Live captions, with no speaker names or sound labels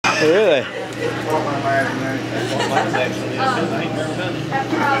Really? That's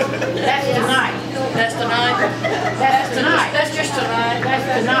tonight. That's tonight. That's tonight. That's just tonight. That's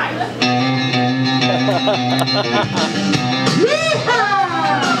tonight.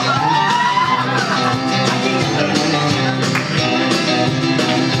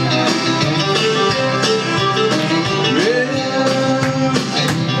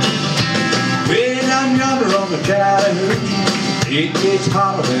 Way down yonder on the Chattahoochee, it gets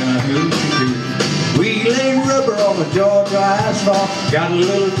hotter than a hoochie coo. We lay rubber on the Georgia asphalt, got a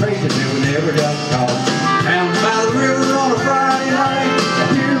little crazy that we never got caught. Down by the river on a Friday night, a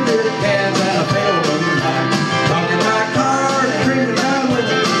few beer cans and a pale moonlight. Talking about cars and dreaming down with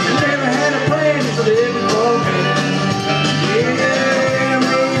it. Never had a plan, just living for a minute. Yeah,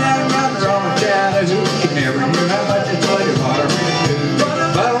 way down yonder on the Chattahoochee, never knew how much it's like a water really do.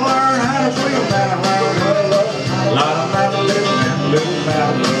 But I learned how to swim down around the love. A lot about a little and a little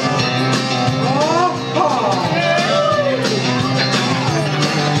about love.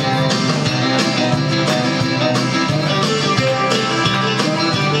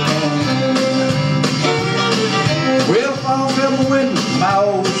 My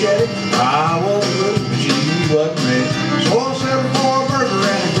old Chevy, I was good, but she wasn't ready. So I settled for a burger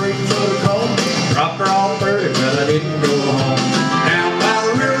and a great foot of corn. Dropped her off early, but I didn't go home. Down by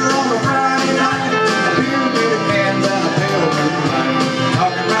the river on a Friday night, a beer, bit of cans and a pale moonlight.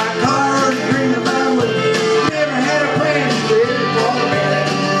 Talking about cars and dreaming about women. Never had a plan, just living for a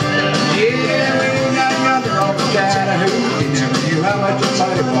minute. Yeah, we got yonder on the Chattahoochee. Never knew how much a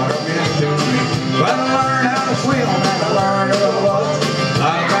muddy water meant to me. But I learned how to swim and I learned how to walk.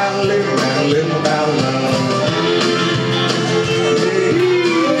 I got a little and a little about love.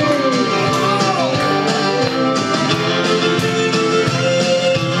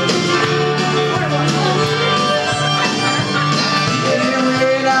 Yeah,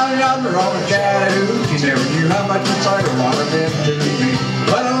 way down yonder on the Chattahoochee, never knew how much inside the water meant to me.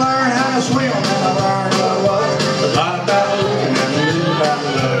 But I learned how to swim and I learned